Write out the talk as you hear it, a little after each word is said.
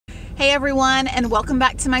Hey everyone, and welcome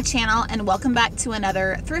back to my channel and welcome back to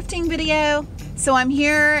another thrifting video. So I'm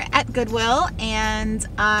here at Goodwill and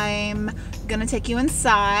I'm gonna take you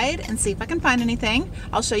inside and see if I can find anything.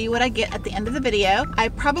 I'll show you what I get at the end of the video. I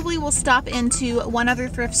probably will stop into one other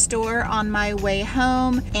thrift store on my way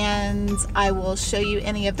home and I will show you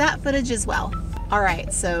any of that footage as well. All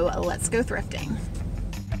right, so let's go thrifting.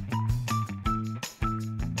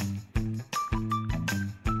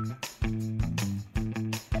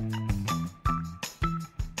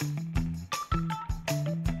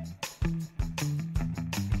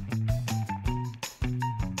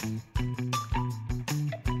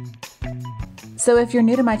 So if you're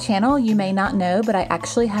new to my channel, you may not know, but I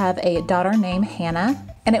actually have a daughter named Hannah,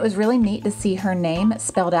 and it was really neat to see her name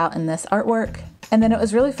spelled out in this artwork. And then it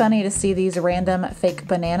was really funny to see these random fake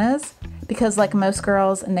bananas, because like most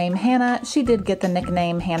girls named Hannah, she did get the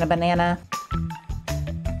nickname Hannah Banana.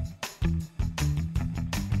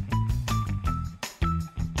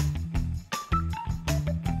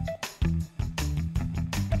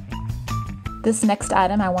 This next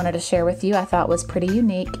item I wanted to share with you I thought was pretty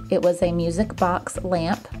unique. It was a music box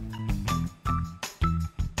lamp.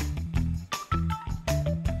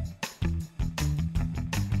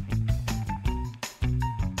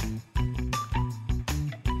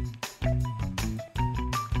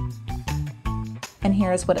 And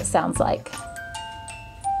here's what it sounds like.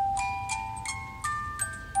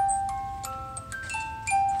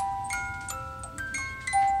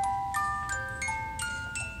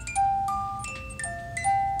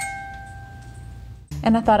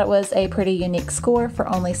 And I thought it was a pretty unique score for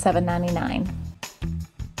only $7.99.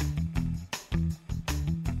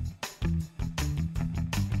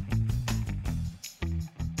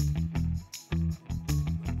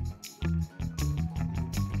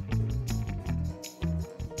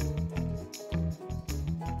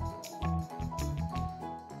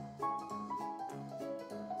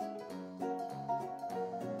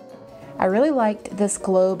 I really liked this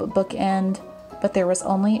globe bookend, but there was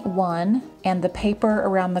only one, and the paper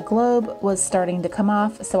around the globe was starting to come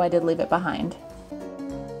off, so I did leave it behind.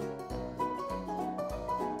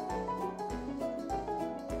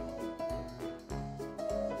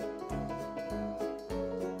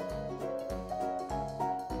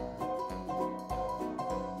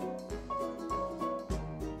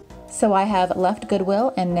 So I have left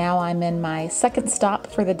Goodwill and now I'm in my second stop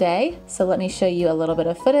for the day. So let me show you a little bit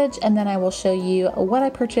of footage and then I will show you what I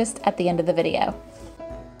purchased at the end of the video.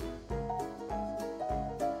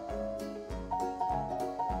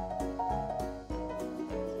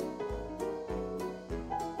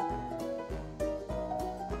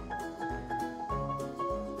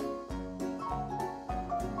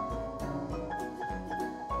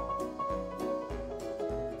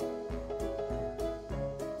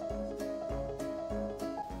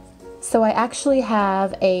 So I actually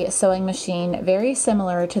have a sewing machine very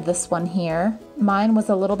similar to this one here. Mine was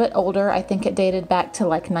a little bit older. I think it dated back to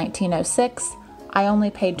like 1906. I only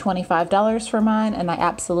paid $25 for mine and I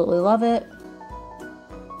absolutely love it.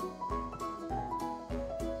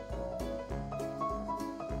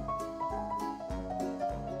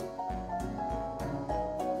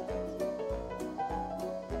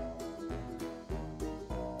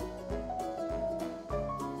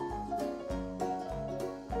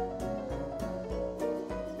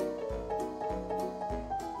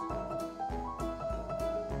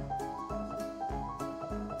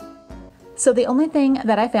 So the only thing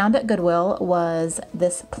that I found at Goodwill was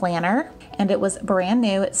this planner, and it was brand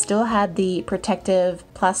new. It still had the protective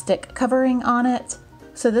plastic covering on it.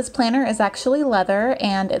 So this planner is actually leather,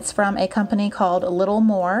 and it's from a company called Little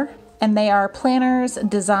More, and they are planners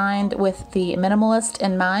designed with the minimalist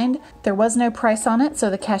in mind. There was no price on it, so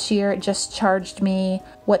the cashier just charged me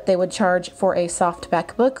what they would charge for a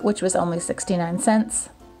softback book, which was only 69 cents.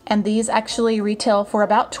 And these actually retail for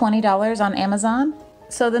about $20 on Amazon.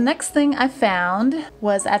 So the next thing I found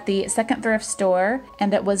was at the second thrift store,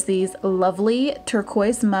 and it was these lovely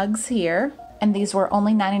turquoise mugs here. And these were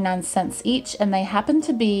only 99 cents each, and they happened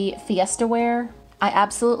to be Fiesta ware. I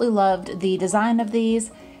absolutely loved the design of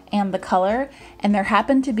these and the color, and there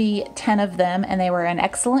happened to be 10 of them, and they were in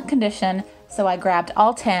excellent condition, so I grabbed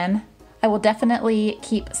all 10. I will definitely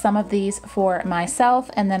keep some of these for myself,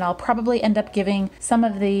 and then I'll probably end up giving some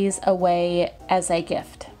of these away as a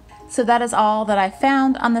gift. So that is all that I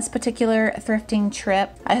found on this particular thrifting trip.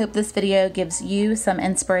 I hope this video gives you some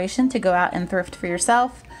inspiration to go out and thrift for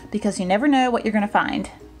yourself, because you never know what you're gonna find.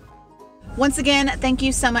 Once again, thank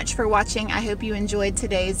you so much for watching. I hope you enjoyed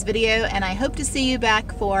today's video, and I hope to see you back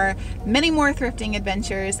for many more thrifting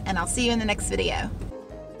adventures, and I'll see you in the next video.